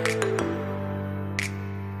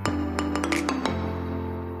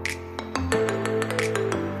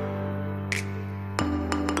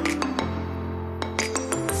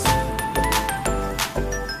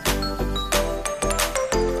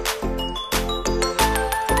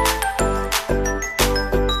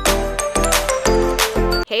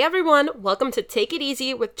Hey everyone, welcome to Take It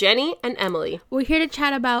Easy with Jenny and Emily. We're here to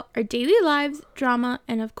chat about our daily lives, drama,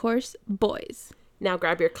 and of course, boys. Now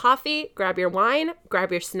grab your coffee, grab your wine, grab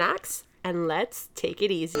your snacks, and let's take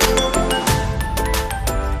it easy.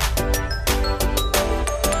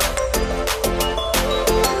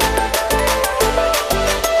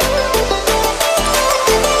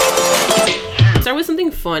 Start with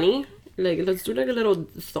something funny. Like, let's do like a little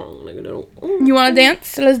song, like a little... You want to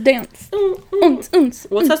dance? Let's dance. What's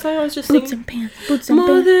that song I was just singing? Boots and pants, boots and More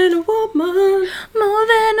pants. than a woman. More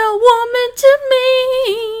than a woman to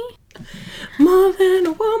me. More than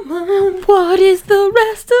a woman. What is the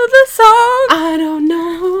rest of the song? I don't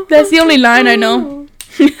know. That's the only line I know.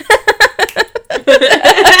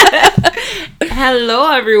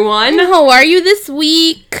 Hello, everyone. How are you this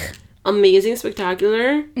week? Amazing,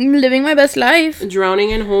 spectacular. I'm living my best life. Drowning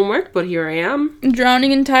in homework, but here I am.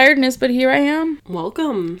 Drowning in tiredness, but here I am.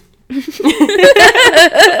 Welcome. Welcome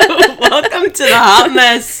to the Hot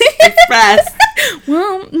Mess Express.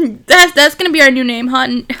 Well, that's gonna be our new name, Hot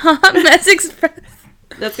Mess Express.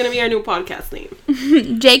 That's gonna be our new podcast name.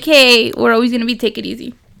 JK, we're always gonna be Take It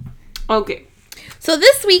Easy. Okay. So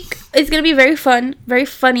this week is going to be very fun, very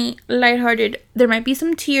funny, lighthearted. There might be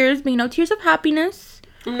some tears, but tears of happiness.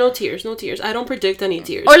 No tears. I don't predict any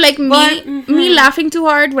tears. Or like me laughing too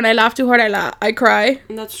hard. When I laugh too hard, I cry.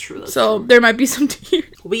 That's true. So there might be some tears.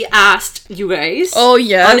 We asked you guys on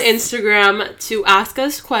Instagram to ask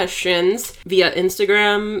us questions via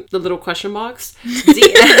Instagram, the little question box,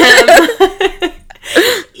 DM,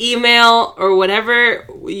 email, or whatever.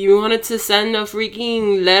 You wanted to send a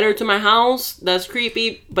freaking letter to my house. That's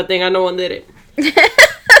creepy, but then no one did it.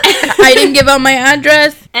 I didn't give out my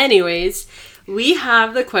address. Anyways, we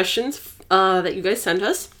have the questions that you guys sent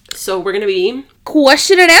us. So we're going to be...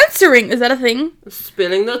 Question and answering. Is that a thing?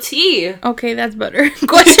 Spilling the tea. Okay, that's better.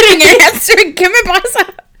 Questioning and answering. ¿Qué me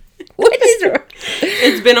pasa? What is wrong?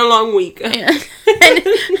 It's been a long week. Yeah.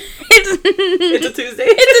 It's a Tuesday.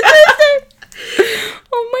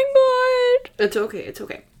 Oh my god. It's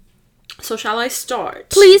okay. So shall I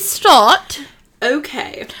start? Please start.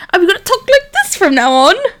 Okay. Are we going to talk like this from now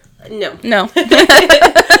on? No.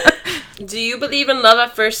 Do you believe in love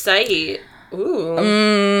at first sight?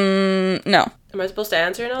 Ooh. No. Am I supposed to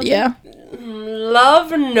answer now? Yeah.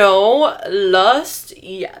 Love, no. Lust,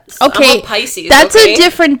 yes. Okay. I'm a Pisces, that's a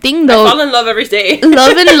different thing, though. I fall in love every day.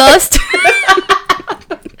 Love and lust.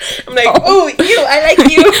 I'm like, oh, you, I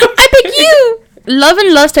like you. I pick you. Love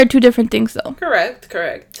and lust are two different things, though.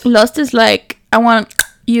 Correct. Lust is like, I want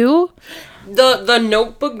you. The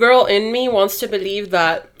Notebook girl in me wants to believe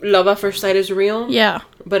that love at first sight is real. Yeah.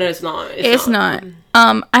 But it's not. It's not.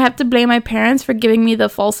 I have to blame my parents for giving me the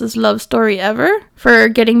falsest love story ever. For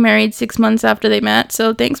getting married 6 months after they met.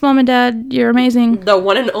 So thanks, Mom and Dad. You're amazing. The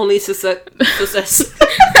one and only success. The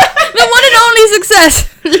one and only success.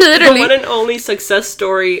 Literally. The one and only success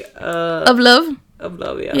story of love. Of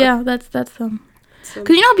love, yeah. Yeah, that's them.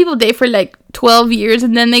 Because you know how people date for like 12 years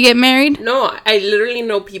and then they get married? No, I literally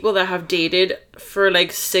know people that have dated for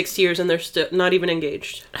like 6 years and they're still not even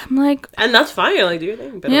engaged. I'm like... And that's fine, like, do your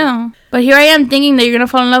thing. But yeah. But here I am thinking that you're going to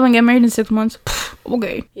fall in love and get married in 6 months.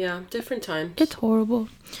 Okay. Yeah, different times. It's horrible.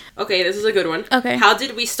 Okay, this is a good one. Okay. How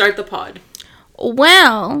did we start the pod?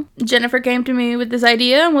 Well, Jennifer came to me with this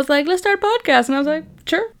idea and was like, let's start a podcast. And I was like,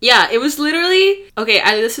 sure. Yeah, it was literally... Okay,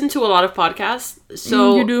 I listen to a lot of podcasts,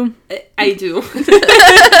 so... You do. I do.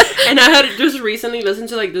 And I had just recently listened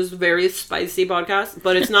to, like, this very spicy podcast,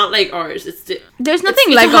 but it's not like ours. There's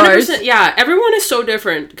nothing like ours. Yeah, everyone is so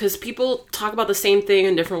different, because people talk about the same thing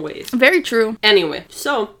in different ways. Very true. Anyway,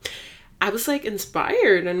 so... I was like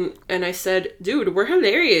inspired and I said, dude, we're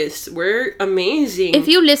hilarious. We're amazing. If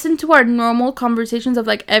you listen to our normal conversations of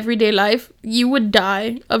like everyday life, you would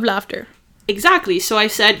die of laughter. Exactly. So I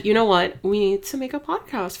said, you know what? We need to make a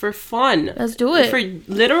podcast for fun. Let's do it.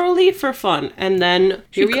 Literally for fun. And then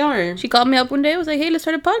here we are. She called me up one day. I was like, hey, let's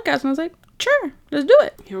start a podcast. And I was like, sure, let's do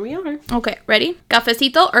it. Here we are. Okay, ready?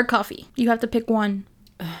 Cafecito or coffee? You have to pick one.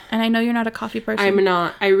 And I know you're not a coffee person. I'm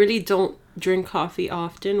not. I really don't drink coffee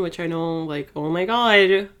often, which I know, like, oh my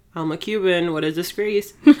god, I'm a Cuban, what a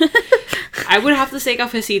disgrace. I would have to say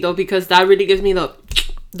cafecito because that really gives me the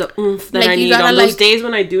oomph that like I need on those days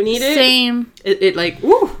when I do need it. Same. It like,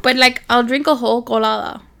 woo. But like, I'll drink a whole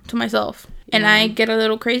colada to myself. And I get a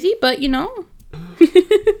little crazy, but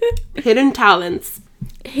Hidden talents.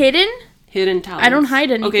 Hidden talents. I don't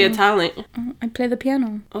hide anything. Okay, a talent. I play the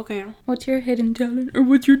piano. Okay. What's your hidden talent? Or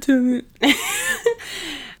what's your talent?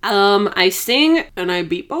 I sing and I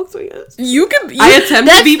beatbox, I guess. I attempt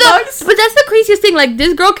to beatbox. But that's the craziest thing. Like,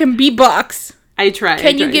 this girl can beatbox. I try.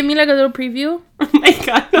 Can you give me like a little preview? Oh my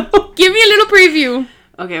god, no. Give me a little preview.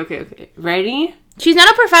 Okay. Ready? She's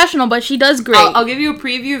not a professional, but she does great. I'll give you a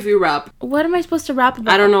preview if you rap. What am I supposed to rap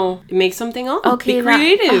about? I don't know. Make something up. Okay, Be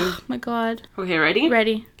creative. Oh my god. Okay, ready?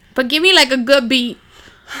 Ready. But give me like a good beat.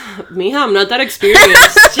 Mija, I'm not that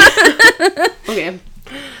experienced. Okay.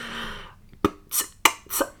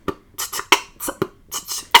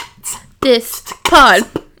 This pod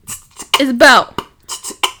is about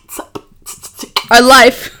our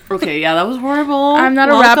life. Okay, yeah, that was horrible. I'm not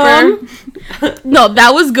Welcome. a rapper. No,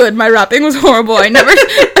 that was good. My rapping was horrible. My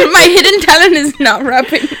hidden talent is not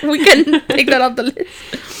rapping. We can take that off the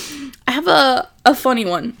list. I have a funny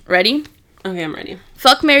one. Ready? Okay, I'm ready.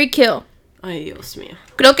 Fuck, marry, kill. Ay, Dios mío.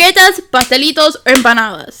 Croquetas, pastelitos, or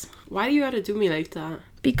empanadas. Why do you gotta do me like that?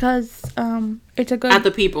 Because it's a good... At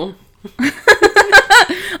the people.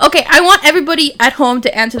 Okay, I want everybody at home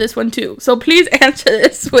to answer this one too. So please answer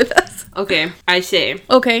this with us. Okay, I say.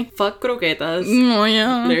 Okay. Fuck croquetas. Oh,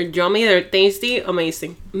 yeah. They're yummy, they're tasty,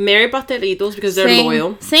 amazing. Marry pastelitos because they're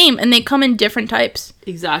loyal. Same, and they come in different types.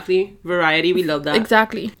 Exactly. Variety, we love that.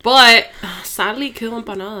 Exactly. But, sadly, kill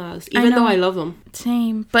empanadas. Even though I love them.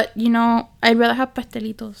 Same, but you know, I'd rather have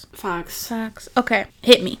pastelitos. Facts. Okay,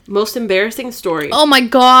 hit me. Most embarrassing story. Oh my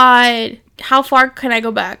god. How far can I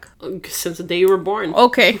go back? Since the day you were born.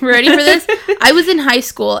 Okay, ready for this? I was in high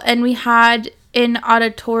school and we had an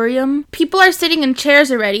auditorium. People are sitting in chairs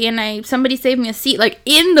already and somebody saved me a seat like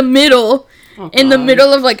in the middle. In the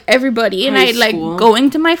middle of like everybody. And I like going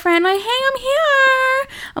to my friend like, hey, I'm here.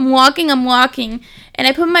 I'm walking. And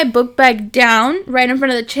I put my book bag down right in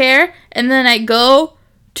front of the chair. And then I go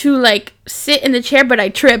to like sit in the chair, but I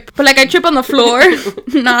trip. But like I trip on the floor,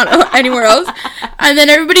 not anywhere else. And then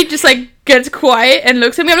everybody just like gets quiet and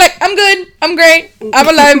looks at me. I'm like, I'm good. I'm great. I'm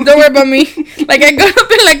alive. Don't worry about me. Like I got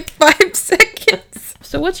up in like 5 seconds.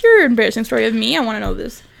 So what's your embarrassing story of me? I want to know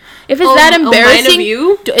this. If it's that embarrassing, mine of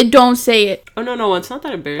you? Don't say it. Oh, no, it's not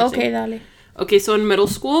that embarrassing. Okay, dale. Okay, so in middle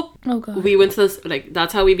school, we went to this, like,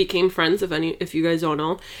 that's how we became friends, if you guys don't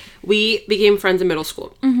know. We became friends in middle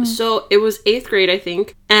school. Mm-hmm. So it was 8th grade, I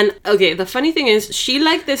think. And, okay, the funny thing is, she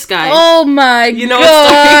liked this guy. Oh my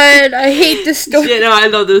god, I hate this story. Yeah, no, I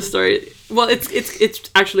love this story. Well, it's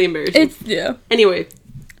actually embarrassing. Yeah. Anyway,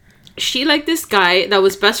 she liked this guy that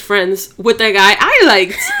was best friends with the guy I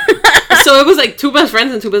liked. So it was like 2 best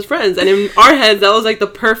friends and 2 best friends. And in our heads, that was like the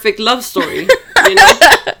perfect love story, you know?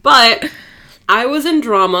 But I was in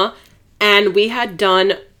drama and we had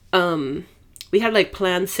done, we had like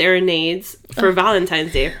planned serenades for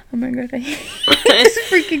Valentine's Day. Oh my god, I hate this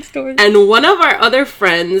freaking story. And one of our other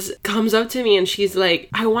friends comes up to me and she's like,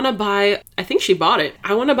 I think she bought it.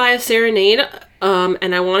 I want to buy a serenade.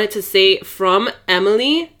 And I wanted to say from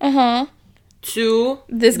Emily to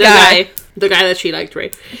this the guy that she liked,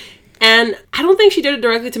 right? And I don't think she did it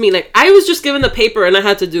directly to me. Like, I was just given the paper and I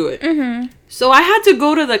had to do it. Mm-hmm. So I had to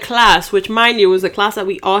go to the class, which, mind you, was a class that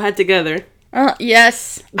we all had together.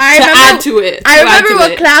 Yes. I remember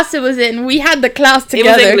what class it was in. We had the class together.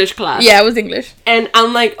 It was English class. Yeah, it was English. And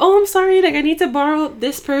I'm like, oh, I'm sorry. Like, I need to borrow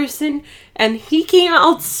this person. And he came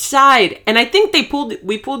outside. And I think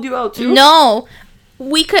we pulled you out too. No.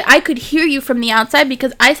 I could hear you from the outside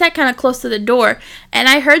because I sat kind of close to the door. And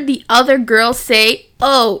I heard the other girl say,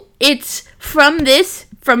 oh, it's from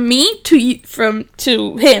me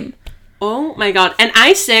to him. Oh my god. And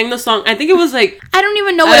I sang the song. I think it was like, I don't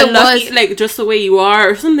even know what it was. Like Just the Way You Are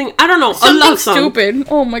or something. I don't know. Something a love song. Stupid.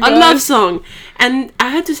 Oh my god. A love song. And I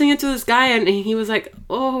had to sing it to this guy and he was like,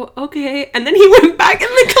 oh, okay. And then he went back in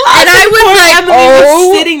the class. And I was like, Emily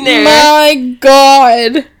was sitting there. My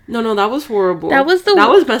god. No, that was horrible. That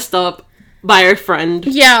was messed up by our friend.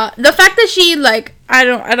 Yeah. The fact that she like, I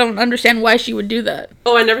don't understand why she would do that.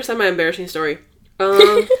 Oh, I never said my embarrassing story.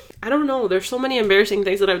 I don't know. There's so many embarrassing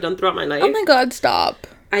things that I've done throughout my life. Oh my god, stop.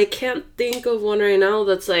 I can't think of one right now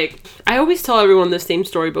that's like... I always tell everyone the same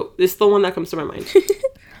story, but it's the one that comes to my mind.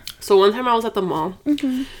 So one time I was at the mall.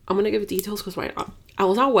 Mm-hmm. I'm going to give details because why not? I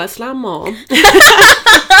was at Westland Mall.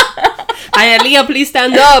 Hialeah, please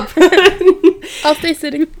stand up. I'll stay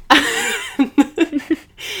sitting.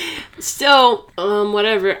 So,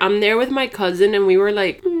 whatever. I'm there with my cousin and we were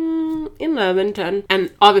like... 11, 10.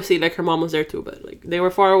 And obviously, like, her mom was there too, but, like, they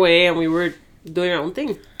were far away and we were doing our own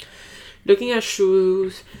thing. Looking at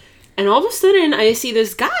shoes. And all of a sudden, I see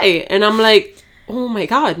this guy. And I'm like, oh my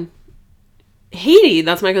god. Haiti,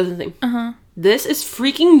 that's my cousin's name. Uh-huh. This is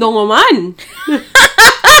freaking Don Oman.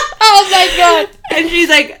 Oh my god. And she's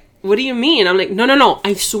like, what do you mean? I'm like, no.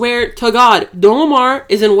 I swear to God, Don Omar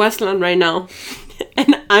is in Westland right now.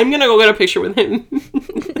 And I'm gonna go get a picture with him.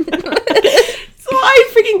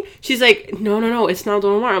 She's like, no, it's not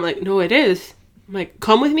Don Omar. I'm like, no, it is. I'm like,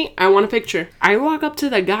 come with me. I want a picture. I walk up to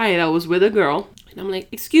the guy that was with a girl. And I'm like,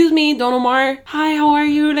 excuse me, Don Omar. Hi, how are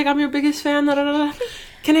you? Like, I'm your biggest fan. Da, da, da, da.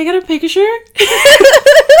 Can I get a picture?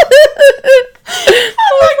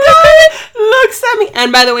 Oh my god. Looks at me.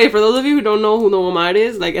 And by the way, for those of you who don't know who Don Omar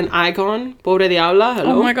is, like an icon, Pobre Diabla,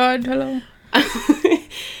 hello. Oh my god, hello.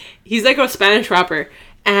 He's like a Spanish rapper.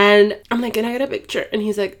 And I'm like, can I get a picture? And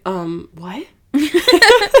he's like, what? He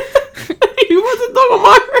wasn't Don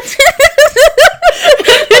Omar.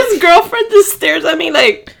 His girlfriend just stares at me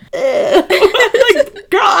like, like,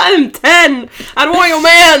 girl, I'm 10. I don't want your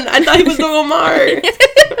man. I thought he was Don Omar.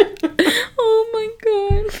 Oh my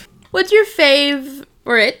god. What's your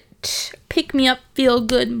favorite pick-me-up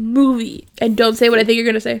feel-good movie? And don't say what I think you're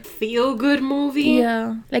gonna say. Feel-good movie?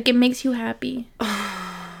 Yeah. Like it makes you happy.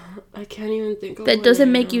 I can't even think of That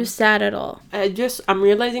doesn't make you sad at all. I'm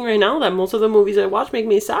realizing right now that most of the movies I watch make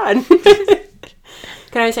me sad.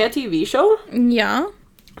 Can I say a TV show? Yeah.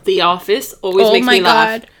 The Office always makes me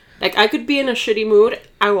laugh. God. Like, I could be in a shitty mood,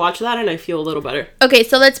 I watch that and I feel a little better. Okay,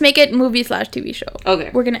 so let's make it movie/TV show.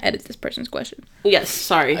 Okay. We're gonna edit this person's question. Yes,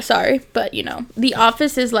 sorry. Sorry, but you know, The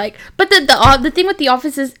Office is like, but the thing with The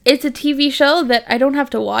Office is it's a TV show that I don't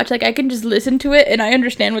have to watch. Like I can just listen to it and I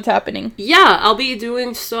understand what's happening. Yeah, I'll be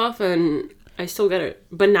doing stuff and I still get it.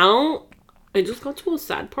 But now, I just got to a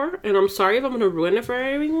sad part and I'm sorry if I'm gonna ruin it for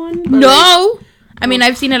everyone. But No! I mean,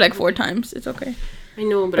 I've seen it like 4 times. It's okay. I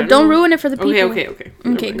know, but don't ruin it for the people. Okay.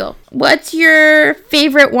 Okay, go. What's your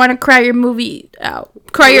favorite wanna cry your movie out?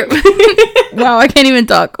 Wow, I can't even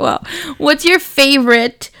talk. Wow. What's your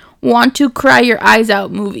favorite want to cry your eyes out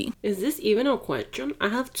movie? Is this even a question? I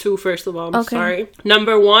have 2, first of all. I'm Okay. sorry.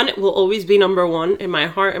 Number 1 will always be number 1 in my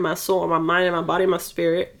heart, in my soul, in my mind, in my body, in my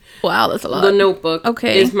spirit. Wow, that's a lot. The Notebook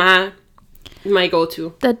Okay. is my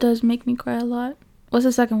go-to. That does make me cry a lot. What's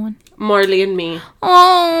the second one? Marley and Me.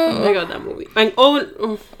 Oh. I got that movie. I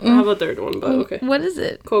have a third one, but okay. What is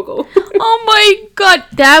it? Coco. Oh my god,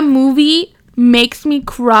 that movie makes me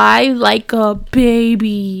cry like a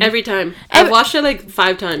baby. Every time. I've watched it like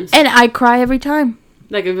 5 times. And I cry every time.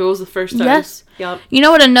 Like if it was the first time. Yes. Yep. You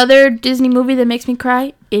know what another Disney movie that makes me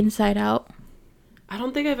cry? Inside Out. I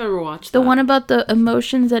don't think I've ever watched The that. one about the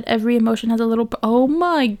emotions, that every emotion has a little... Oh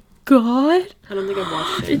my god. I don't think I've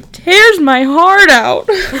watched it. It tears my heart out.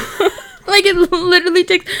 Like it literally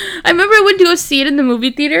takes... I remember I went to go see it in the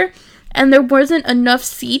movie theater and there wasn't enough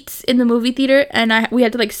seats in the movie theater and we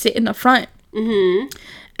had to like sit in the front. Mm-hmm.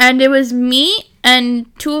 And it was me and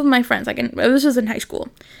 2 of my friends. Like this was in high school.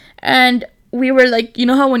 And we were like, you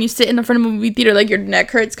know how when you sit in the front of a movie theater, like your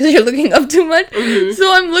neck hurts because you're looking up too much? Mm-hmm.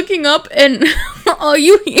 So I'm looking up and all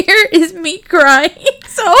you hear is me crying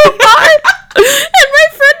so hard. And my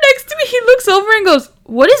friend next to me, he looks over and goes,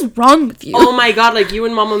 what is wrong with you? Oh my god, like you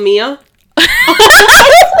and Mamma Mia?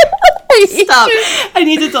 Stop. I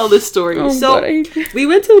need to tell this story. Oh, so, God. we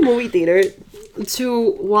went to the movie theater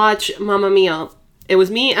to watch Mamma Mia. It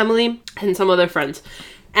was me, Emily, and some other friends.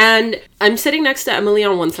 And I'm sitting next to Emily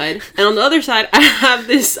on one side. And on the other side, I have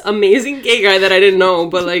this amazing gay guy that I didn't know,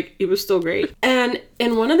 but like, he was still great. And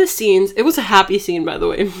in one of the scenes, it was a happy scene, by the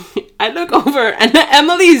way. I look over and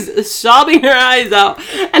Emily's sobbing her eyes out.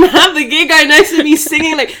 And I have the gay guy next to me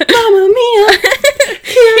singing like, Mamma Mia,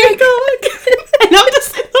 here I go again. And I'm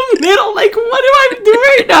just in the middle, like, what do I do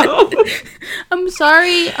right now? I'm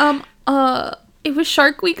sorry. It was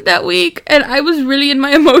Shark Week that week, and I was really in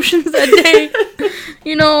my emotions that day.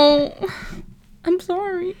 You know, I'm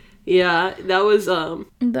sorry. Yeah, that was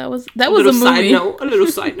That was a a little movie. A little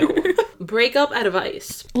side note. Breakup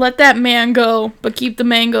advice. Let that man go, but keep the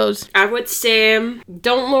mangoes. I would say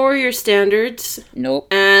don't lower your standards, Nope.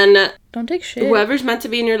 and Don't take shit. whoever's meant to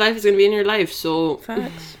be in your life is going to be in your life, so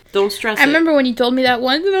Facts. don't stress I it. remember when you told me that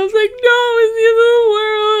once, and I was like, no, it's the end of the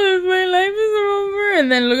world. My life is over.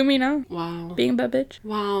 And then look at me now. Wow. Being a bad bitch.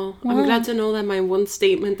 Wow. Wow. I'm glad to know that my one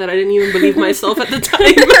statement that I didn't even believe myself at the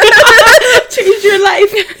time changed your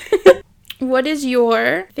life. What is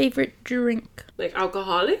your favorite drink? Like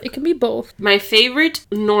alcoholic? It can be both. My favorite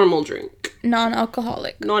normal drink,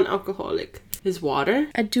 Non-alcoholic. non-alcoholic, is water.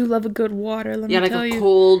 I do love a good water, let Yeah, me like tell a you.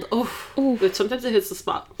 cold. Oh, Ooh. but sometimes it hits the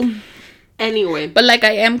spot. Anyway, But like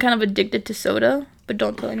I am kind of addicted to soda, but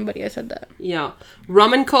don't tell anybody I said that. yeah,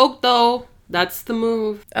 rum and coke though. That's the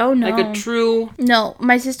move. Oh no. Like a true. No,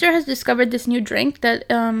 my sister has discovered this new drink that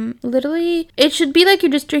literally it should be like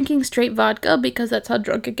you're just drinking straight vodka because that's how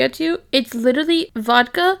drunk it gets you. It's literally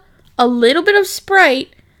vodka, a little bit of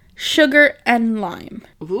Sprite, sugar, and lime.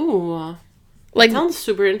 Ooh, Like sounds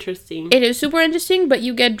super interesting. it is super interesting, but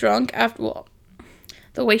you get drunk after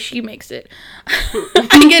the way she makes it.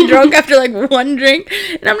 I get drunk after like one drink,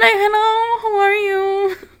 and I'm like, "Hello, how are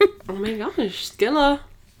you?" Oh my gosh, Skilla.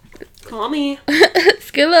 Call me.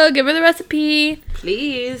 Skilla, give her the recipe.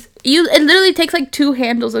 Please. It literally takes like 2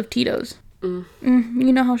 handles of Tito's. You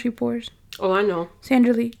know how she pours. Oh, I know.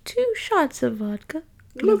 Sandra Lee, 2 shots of vodka.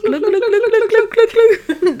 Glug, glug, glug, glug, glug, glug,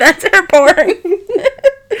 glug, glug. That's her pouring.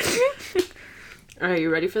 Alright, you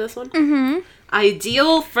ready for this one? Mm-hmm.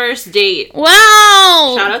 Ideal first date.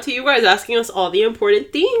 Wow! Shout out to you guys asking us all the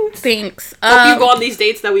important things. Thanks. Hope you go on these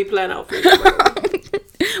dates that we plan out for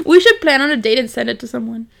you. We should plan on a date and send it to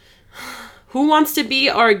someone. Who wants to be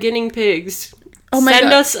our guinea pigs? Oh my Send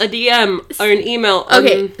God. us a DM or an email.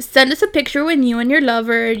 Okay, send us a picture when you and your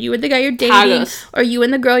lover, you and the guy you're dating, us. or you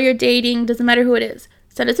and the girl you're dating, doesn't matter who it is.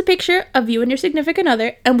 Send us a picture of you and your significant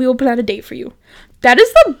other, and we will plan a date for you. That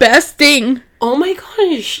is the best thing. Oh my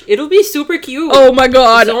gosh. It'll be super cute. Oh my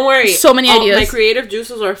God. Don't worry. So many ideas. My creative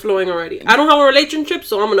juices are flowing already. I don't have a relationship,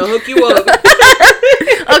 so I'm going to hook you up.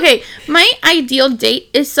 Okay, my ideal date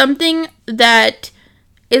is something that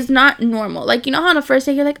is not normal. Like, you know how on a first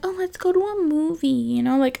date you're like, oh, let's go to a movie, you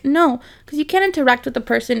know? Like, no, because you can't interact with the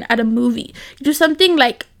person at a movie. You do something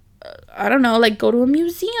like, I don't know, like go to a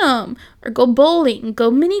museum, or go bowling, go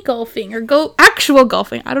mini golfing, or go actual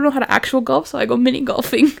golfing. I don't know how to actual golf, so I go mini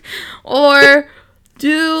golfing. Or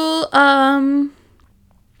do, I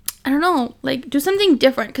don't know, like do something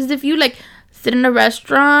different. Because if you like sit in a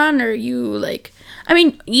restaurant, or you like, I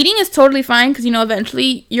mean, eating is totally fine because, you know,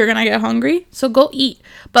 eventually you're going to get hungry. So go eat.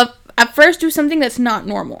 But at first, do something that's not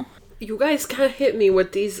normal. You guys can't hit me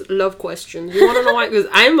with these love questions. You want to know why? Because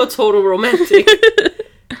I'm a total romantic.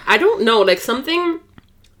 I don't know. Like something,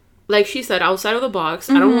 like she said, outside of the box.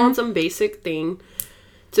 I don't want some basic thing.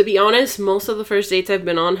 To be honest, most of the first dates I've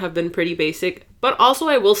been on have been pretty basic. But also,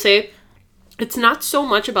 I will say, it's not so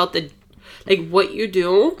much about the, like, what you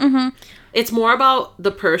do. It's more about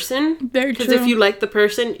the person. Very true. Because if you like the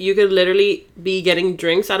person, you could literally be getting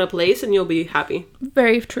drinks at a place and you'll be happy.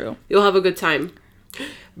 Very true. You'll have a good time.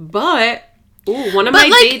 But, one of But my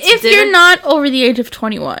like, dates if you're not over the age of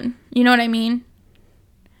 21, you know what I mean?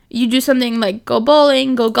 You do something like go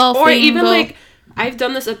bowling, go golfing. Or even like, I've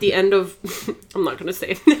done this at the end of, I'm not going to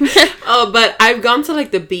say. But I've gone to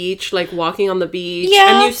like the beach, like walking on the beach.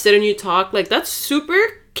 Yeah. And you sit and you talk. Like, that's super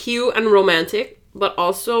cute and romantic. But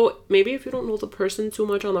also, maybe if you don't know the person too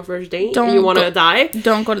much on the first date and you want to die.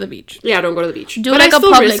 Don't go to the beach. Yeah, don't go to the beach. Do but like I a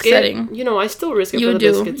still public risk setting. It. You know, I still risk it You for the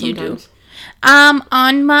do. biscuit You sometimes. do.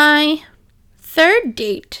 On my third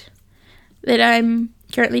date that I'm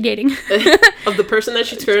currently dating. Of the person that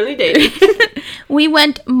she's currently dating. We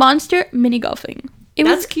went monster mini golfing.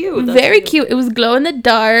 That's cute. That's very cute. It was glow in the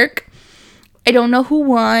dark. I don't know who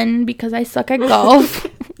won because I suck at golf.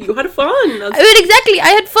 You had fun. That's... I mean, exactly. I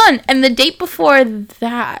had fun. And the date before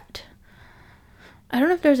that, I don't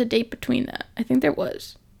know if there was a date between that. I think there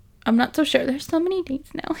was. I'm not so sure. There's so many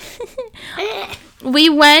dates now. We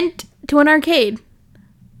went to an arcade,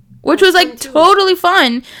 which was like totally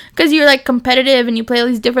fun because you're like competitive and you play all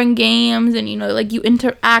these different games and, you know, like you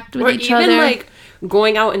interact with each other. Or even like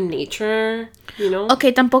going out in nature, you know?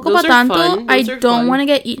 Okay, tampoco Those pa are tanto. fun. I Those are don't fun. want to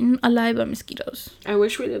get eaten alive by mosquitoes. I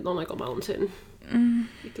wish we lived on like a mountain.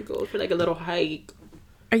 We could go for like a little hike.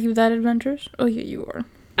 Are you that adventurous? Oh, yeah, you are.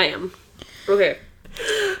 I am. Okay.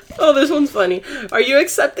 Oh, this one's funny. Are you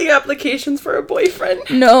accepting applications for a boyfriend?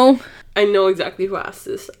 No. I know exactly who asked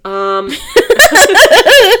this. I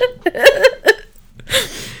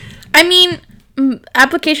mean,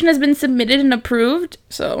 application has been submitted and approved,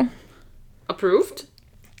 so. Approved?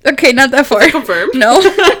 Okay, not that far. Confirmed? No,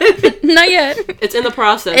 not yet. It's in the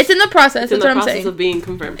process. It's in the process. It's in That's the what I'm process saying. of being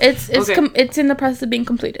confirmed. It's okay. It's in the process of being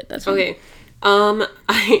completed. That's what Okay.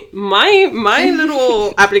 My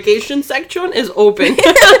little application section is open.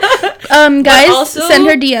 Guys, also- send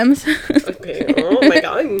her DMs. Okay. Oh my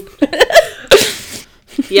god.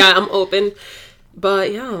 Yeah, I'm open.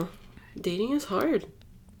 But yeah, dating is hard.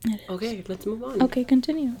 Okay, let's move on. Okay,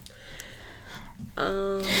 continue.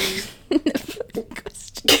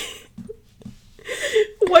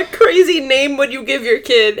 What crazy name would you give your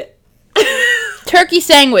kid? Turkey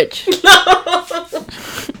sandwich.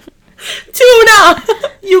 Tuna!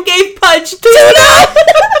 You gave Pudge tuna!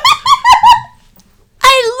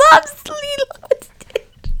 I love Lilo.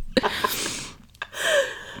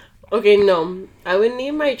 Okay, no. I would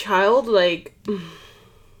name my child like... If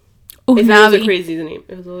it was a Uhnavi. crazy name.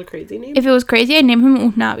 If it was a crazy name? If it was crazy, I'd name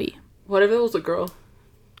him Uhnavi. What if it was a girl?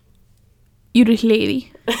 Yuri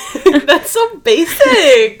lady. That's so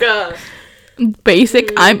basic!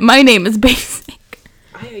 Basic. My name is basic.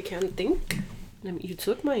 I can't think. You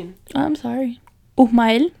took mine. I'm sorry.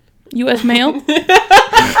 Uhmael. U.S. mail.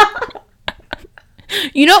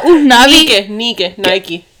 You know Uhnavi.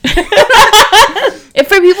 Nike. If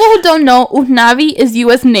for people who don't know, Usnavi is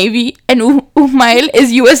U.S. Navy and Umail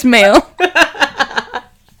is U.S. Mail.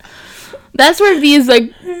 That's where these,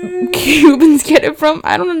 like, Cubans get it from.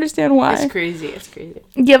 I don't understand why. It's crazy. It's crazy.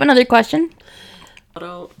 Do you have another question?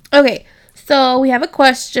 Okay. So we have a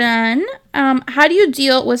question. How do you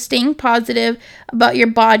deal with staying positive about your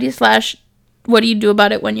body / what do you do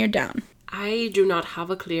about it when you're down? I do not have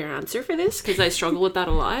a clear answer for this because I struggle with that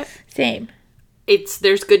a lot. Same.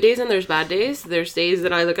 There's good days and there's bad days. There's days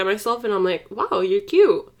that I look at myself and I'm like, wow, you're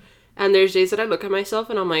cute. And there's days that I look at myself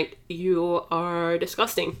and I'm like, you are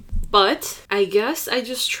disgusting. But I guess I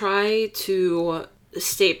just try to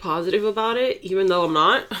stay positive about it, even though I'm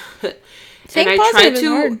not. And I try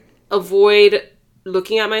to avoid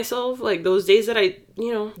looking at myself. Like those days that I,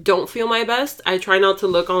 don't feel my best, I try not to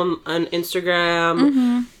look on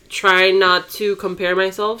Instagram. Try not to compare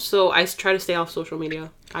myself. So I try to stay off social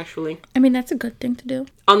media, actually. I mean, that's a good thing to do.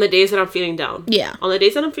 On the days that I'm feeling down. Yeah. On the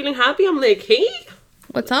days that I'm feeling happy, I'm like, hey.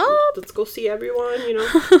 What's up? Let's go see everyone,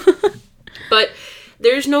 But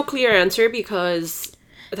there's no clear answer because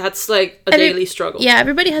that's like a daily struggle. Yeah,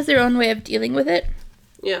 everybody has their own way of dealing with it.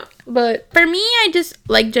 Yeah. But for me, I just,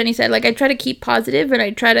 like Jenny said, like I try to keep positive and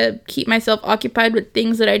I try to keep myself occupied with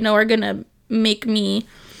things that I know are going to make me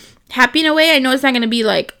happy in a way. I know it's not going to be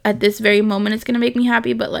like at this very moment it's going to make me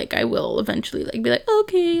happy, but like I will eventually like be like,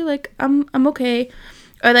 okay, like I'm okay.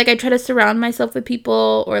 Or like I try to surround myself with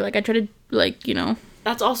people, or like I try to like,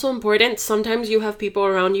 That's also important. Sometimes you have people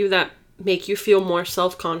around you that make you feel more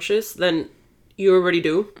self-conscious than you already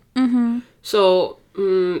do. So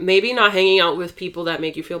maybe not hanging out with people that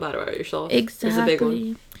make you feel bad about yourself. Exactly. Is a big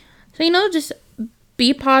one. So, just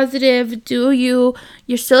be positive. Do you.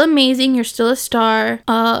 You're still amazing. You're still a star.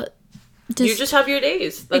 You just have your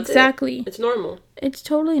days. That's exactly. It's normal. It's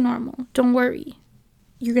totally normal. Don't worry.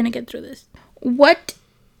 You're going to get through this. What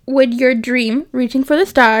would your dream, reaching for the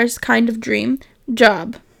stars kind of dream,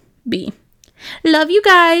 job be? Love you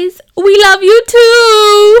guys. We love you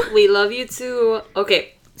too. We love you too.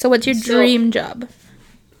 Okay. So what's your dream job?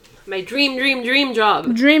 My dream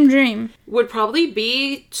job. Dream. Would probably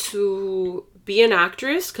be to be an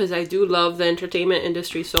actress because I do love the entertainment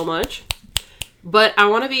industry so much. But I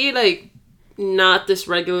want to be like not this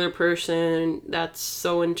regular person that's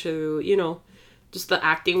so into, just the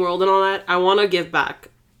acting world and all that. I want to give back.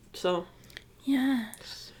 So.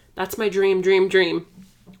 Yes. That's my dream.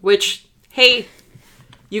 Which, hey,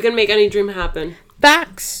 you can make any dream happen.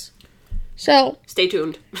 Facts. So. Stay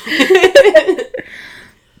tuned.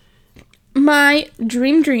 My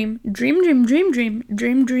dream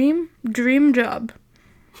job.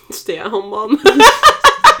 Stay at home mom.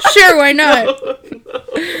 Sure, why not? No.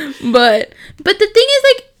 But the thing is,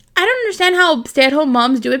 like, I don't understand how stay-at-home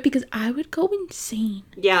moms do it because I would go insane.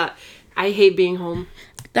 Yeah, I hate being home.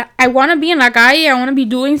 I want to be in la calle. I want to be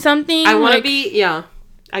doing something. I want to be, yeah.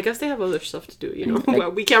 I guess they have other stuff to do, Like,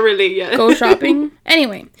 well, we can't relate yet. Go shopping.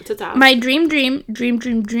 Anyway, it's a task. My dream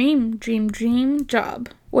job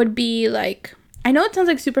would be like, I know it sounds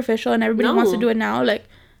like superficial and everybody wants to do it now. Like,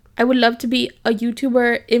 I would love to be a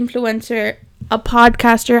YouTuber, influencer, a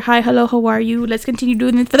podcaster. Hi, hello, how are you? Let's continue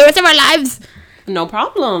doing this for the rest of our lives. No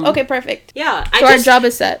problem. Okay, perfect. Yeah. So our job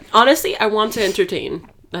is set. Honestly, I want to entertain.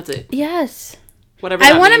 That's it. Yes. Whatever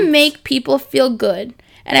I want to make people feel good.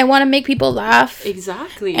 And I want to make people laugh.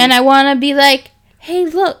 Exactly. And I want to be like, hey,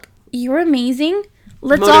 look, you're amazing.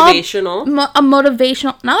 Let's motivational. A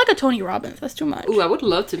motivational. Not like a Tony Robbins. That's too much. Ooh, I would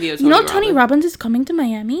love to be a Tony Robbins. Tony Robbins is coming to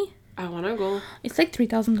Miami? I want to go. It's like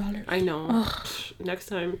 $3,000. I know. Ugh. Next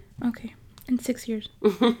time. Okay. In 6 years.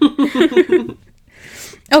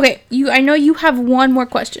 Okay. I know you have one more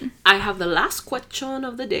question. I have the last question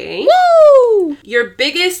of the day. Woo! Your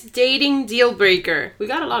biggest dating deal breaker. We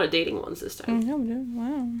got a lot of dating ones this time.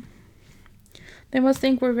 Wow. They must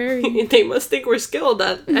think we're very... They must think we're skilled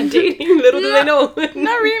at dating. Little do they know.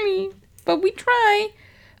 Not really. But we try.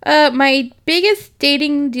 My biggest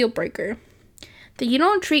dating deal breaker. That you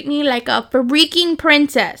don't treat me like a freaking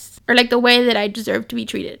princess. Or like the way that I deserve to be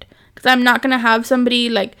treated. Because I'm not going to have somebody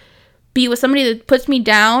like... be with somebody that puts me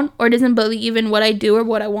down or doesn't believe in what I do or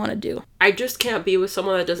what I want to do. I just can't be with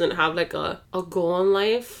someone that doesn't have like a goal in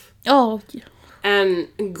life. Oh. Yeah. And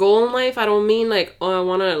goal in life, I don't mean like, oh, I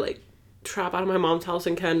want to like trap out of my mom's house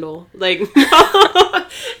in Kendall. Like, no.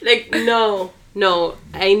 Like, no.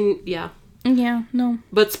 Yeah, no.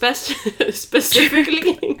 But specifically...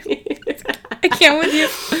 I can't with you.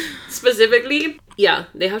 Specifically, yeah,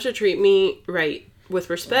 they have to treat me right. With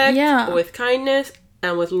respect, with kindness,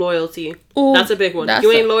 and with loyalty. Ooh, that's a big one.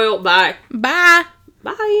 You ain't loyal, bye. Bye.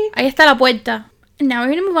 Bye. Ahí está la puerta. Now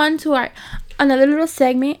we're going to move on to our another little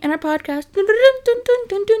segment in our podcast.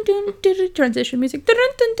 Transition music.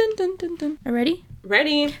 Are ready?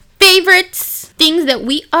 Ready. Favorites. Things that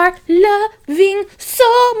we are loving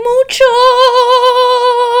so mucho.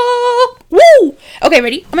 Woo! Okay,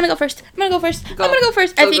 ready? I'm gonna go first. Go.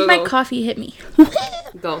 I think my coffee hit me.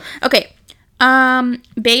 Go. Okay. Bae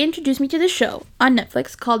introduced me to the show on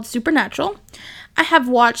Netflix called Supernatural. I have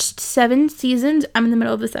watched 7 seasons. I'm in the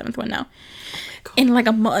middle of the 7th one now. In like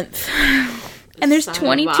a month. And there's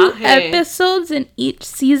 22 episodes in each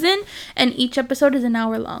season, and each episode is an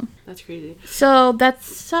hour long. That's crazy. So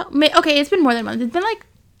that's okay. It's been more than a month. It's been like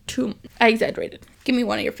 2. I exaggerated. Give me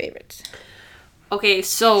one of your favorites. Okay,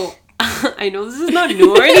 so I know this is not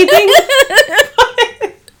new or anything.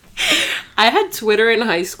 I had Twitter in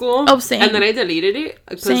high school. Oh, same. And then I deleted it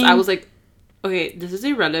because I was like, okay, this is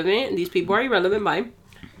irrelevant. These people are irrelevant. Bye.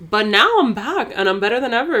 But now I'm back and I'm better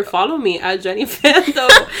than ever. Follow me at Jenny Fando.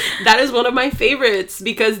 That is one of my favorites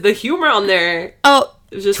because the humor on there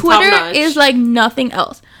is just Twitter top-notch. is like nothing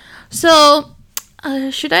else. So,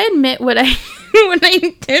 should I admit what I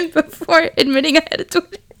did before admitting I had a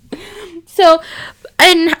Twitter? So,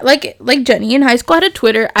 and like Jenny in high school had a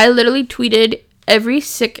Twitter. I literally tweeted every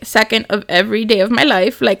second of every day of my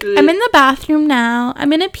life. Like, I'm in the bathroom now.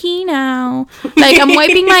 I'm in a pee now. Like, I'm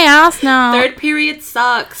wiping my ass now. 3rd period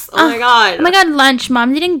sucks. Oh my god. Oh my god, lunch.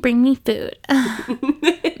 Mom didn't bring me food.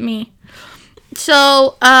 Me.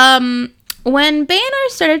 So, when Bae and I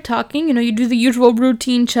started talking, you know, you do the usual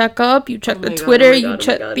routine checkup. You check the Twitter, you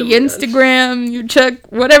check the Instagram, you check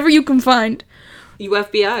whatever you can find. You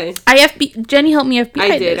FBI. Jenny helped me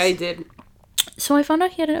FBI I did. So I found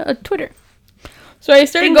out he had a Twitter. So I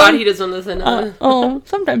started Thank God he doesn't listen.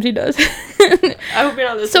 Sometimes he does. I hope you're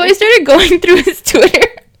not listening. So I started going through his Twitter.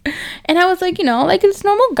 And I was like, you know, like it's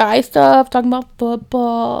normal guy stuff, talking about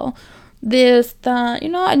football, this, that, you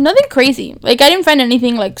know, nothing crazy. Like I didn't find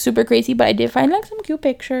anything like super crazy, but I did find like some cute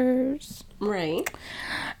pictures. Right.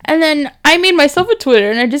 And then I made myself a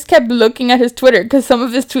Twitter and I just kept looking at his Twitter because some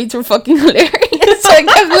of his tweets were fucking hilarious. So I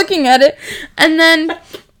kept looking at it. And then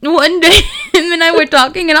one day, him and I were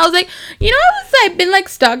talking, and I was like, you know, I've been like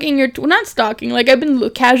stalking your, not stalking, like I've been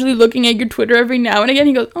casually looking at your Twitter every now and again.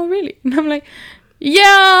 He goes, oh really? And I'm like,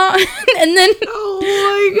 yeah. And then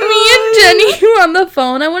me and Jenny were on the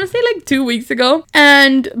phone, I want to say like 2 weeks ago,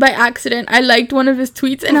 and by accident I liked one of his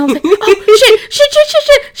tweets, and I was like, oh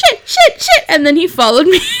shit, and then he followed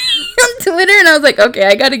me on Twitter, and I was like, okay,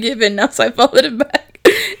 I gotta give in now, so I followed him back.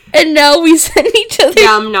 And now we send each other.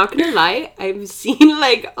 Yeah, I'm not gonna lie. I've seen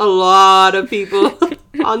like a lot of people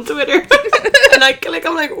on Twitter, and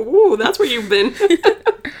I'm like, ooh, that's where you've been.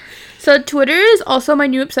 So Twitter is also my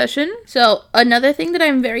new obsession. So another thing that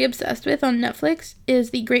I'm very obsessed with on Netflix is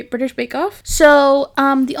the Great British Bake Off. So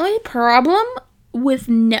the only problem with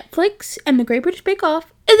Netflix and the Great British Bake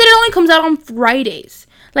Off is that it only comes out on Fridays.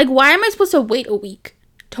 Like, why am I supposed to wait a week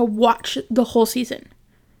to watch the whole season?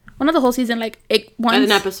 Well, not the whole season, like once.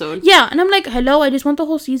 An episode. Yeah, and I'm like, hello, I just want the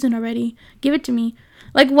whole season already. Give it to me.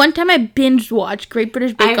 Like, one time I binge watched Great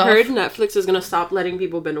British Bake Off. I heard Netflix is gonna stop letting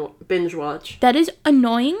people binge watch. That is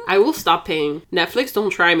annoying. I will stop paying. Netflix,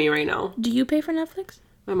 don't try me right now. Do you pay for Netflix?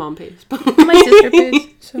 My mom pays. My sister pays,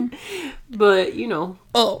 so. But, you know.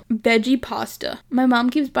 Oh, veggie pasta. My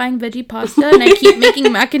mom keeps buying veggie pasta, and I keep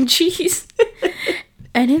making mac and cheese.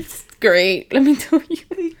 And it's great, let me tell you.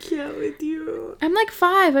 I can't with you. I'm like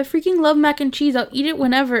 5. I freaking love mac and cheese. I'll eat it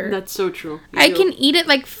whenever. That's so true. I can eat it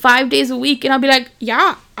like 5 days a week, and I'll be like,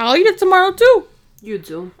 yeah, I'll eat it tomorrow too. You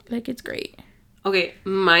do. Like, it's great. Okay,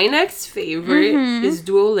 my next favorite is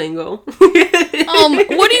Duolingo.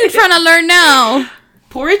 What are you trying to learn now?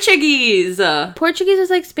 Portuguese. Portuguese is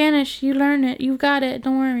like Spanish. You learn it. You got it.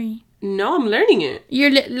 Don't worry. No, I'm learning it.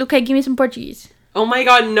 Okay, give me some Portuguese. Oh my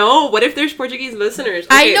god, no. What if there's Portuguese listeners?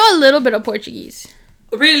 Okay. I know a little bit of Portuguese.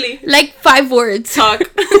 Really? Like 5 words. Talk. You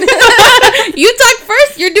talk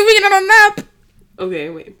first. You're doing it on a map. Okay,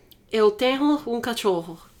 wait. Eu tenho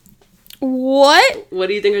cachorro. What? What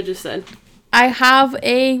do you think I just said? I have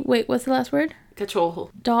a... Wait, what's the last word? Cachorro.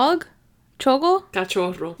 Dog? Chogo?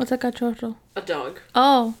 Cachorro. What's a cachorro? A dog.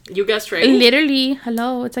 Oh. You guessed right. Literally.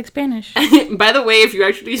 Hello. It's like Spanish. By the way, if you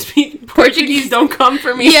actually speak Portuguese, don't come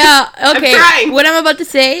for me. Yeah. Okay. I'm trying. What I'm about to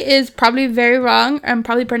say is probably very wrong. I'm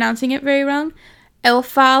probably pronouncing it very wrong. Eu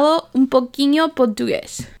falo pouquinho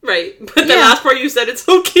português. Right. But the last part you said, it's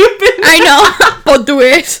so Cuban. I know.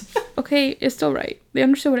 Português. Okay. It's still right. They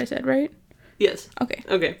understood what I said, right? Yes. Okay.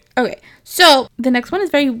 Okay. So, the next one is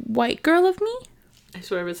very white girl of me. I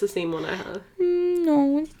swear it's the same one I have.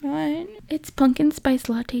 No, it's not. It's pumpkin spice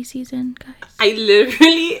latte season, guys.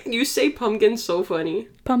 You say pumpkin so funny.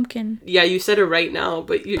 Pumpkin. Yeah, you said it right now,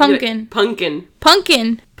 but you... Pumpkin. Like, pumpkin.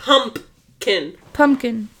 Pumpkin. Pumpkin.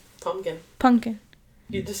 Pumpkin. Pumpkin. Pumpkin.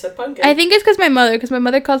 You just said pumpkin. I think it's because my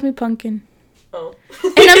mother calls me pumpkin. Oh.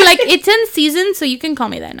 And I'm like, it's in season, so you can call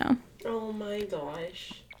me that now. Oh my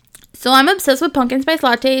gosh. So I'm obsessed with pumpkin spice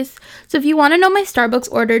lattes. So if you want to know my Starbucks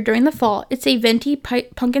order during the fall, it's a venti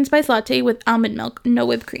pumpkin spice latte with almond milk, no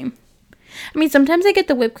whipped cream. I mean, sometimes I get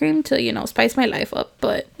the whipped cream to, spice my life up,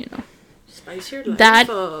 but, Spice your life that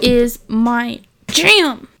up. is my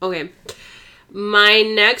jam. Okay. My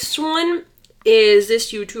next one is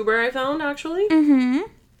this YouTuber I found, actually. Mm-hmm.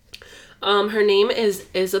 Her name is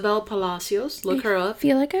Isabel Palacios. Look her I up.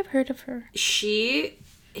 feel like I've heard of her. She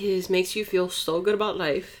makes you feel so good about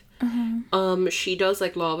life. She does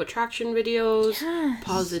like law of attraction videos, Yes.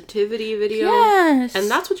 positivity videos. Yes. And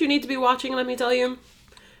that's what you need to be watching, let me tell you.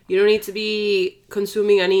 You don't need to be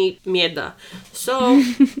consuming any mierda. So,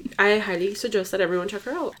 I highly suggest that everyone check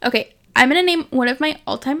her out. Okay, I'm going to name one of my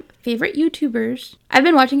all-time favorite YouTubers. I've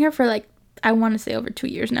been watching her for I want to say over 2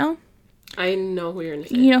 years now. I know who you're going to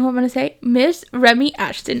say. You know who I'm going to say? Miss Remy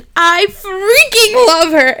Ashton. I freaking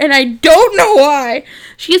love her, and I don't know why.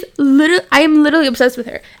 I am literally obsessed with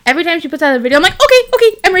her. Every time she puts out a video, I'm like,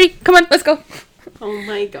 okay, I'm ready. Come on, let's go. Oh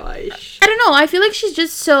my gosh. I don't know. I feel like she's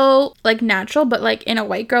just so, natural, but, in a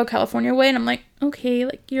white girl California way. And I'm like, okay,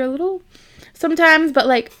 you're a little... Sometimes, but,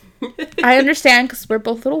 I understand because we're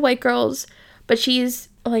both little white girls. But she's,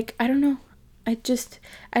 I don't know. I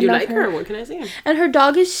You love like her. What can I say? And her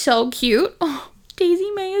dog is so cute. Oh,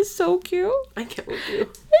 Daisy May is so cute. I can't with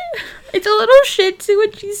you. It's a little Shih Tzu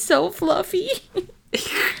and she's so fluffy.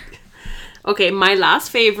 Okay, my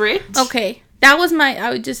last favorite. Okay. That was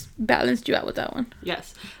I just balanced you out with that one.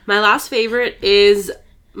 Yes. My last favorite is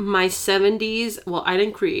my 70s. Well, I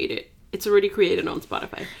didn't create it. It's already created on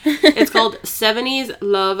Spotify. It's called 70s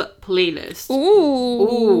Love Playlist.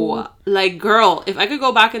 Ooh. Girl, if I could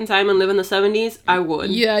go back in time and live in the 70s, I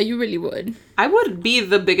would. Yeah, you really would. I would be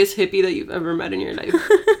the biggest hippie that you've ever met in your life.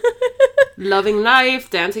 Loving life,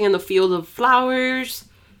 dancing in the field of flowers.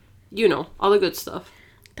 All the good stuff.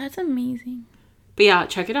 That's amazing. But yeah,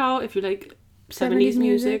 check it out if you like 70s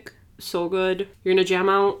music. So good. You're gonna jam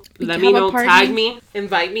out. Let me know. Tag me.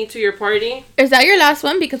 Invite me to your party. Is that your last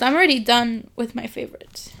one? Because I'm already done with my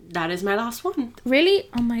favorites. That is my last one. Really?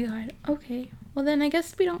 Oh my god. Okay. Well then I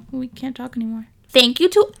guess we can't talk anymore. Thank you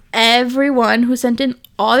to everyone who sent in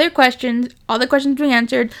all their questions. All the questions we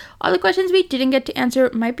answered. All the questions we didn't get to answer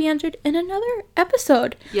might be answered in another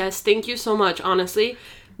episode. Yes, thank you so much. Honestly,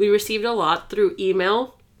 we received a lot through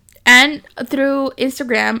email. And through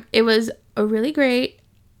Instagram. It was a really great.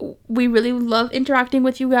 We really love interacting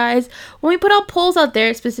with you guys. When we put out polls out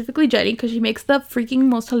there, specifically Jenny, because she makes the freaking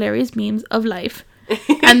most hilarious memes of life.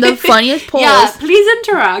 And the funniest polls. Yeah, please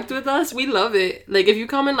interact with us. We love it. If you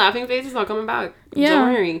comment laughing faces, I'll coming back. Yeah.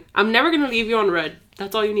 Don't worry. I'm never going to leave you on red.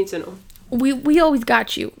 That's all you need to know. We always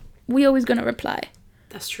got you. We always going to reply.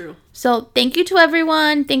 That's true. So thank you to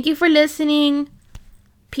everyone. Thank you for listening.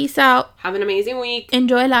 Peace out. Have an amazing week.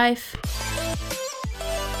 Enjoy life.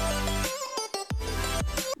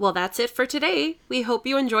 Well, that's it for today. We hope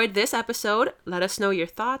you enjoyed this episode. Let us know your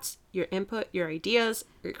thoughts, your input, your ideas,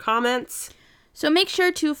 your comments. So make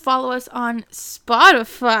sure to follow us on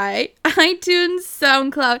Spotify, iTunes,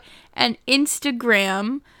 SoundCloud, and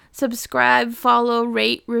Instagram. Subscribe, follow,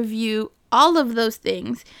 rate, review, all of those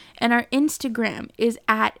things. And our Instagram is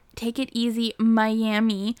at Take It Easy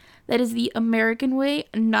Miami. That is the American way,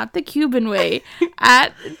 not the Cuban way.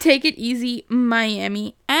 At Take It Easy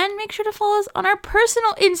Miami. And make sure to follow us on our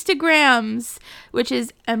personal Instagrams, which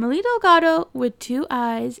is Emily Delgado with 2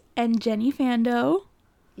 eyes and Jenny Fando.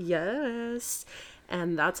 Yes.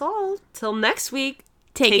 And that's all. Till next week.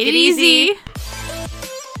 Take it easy.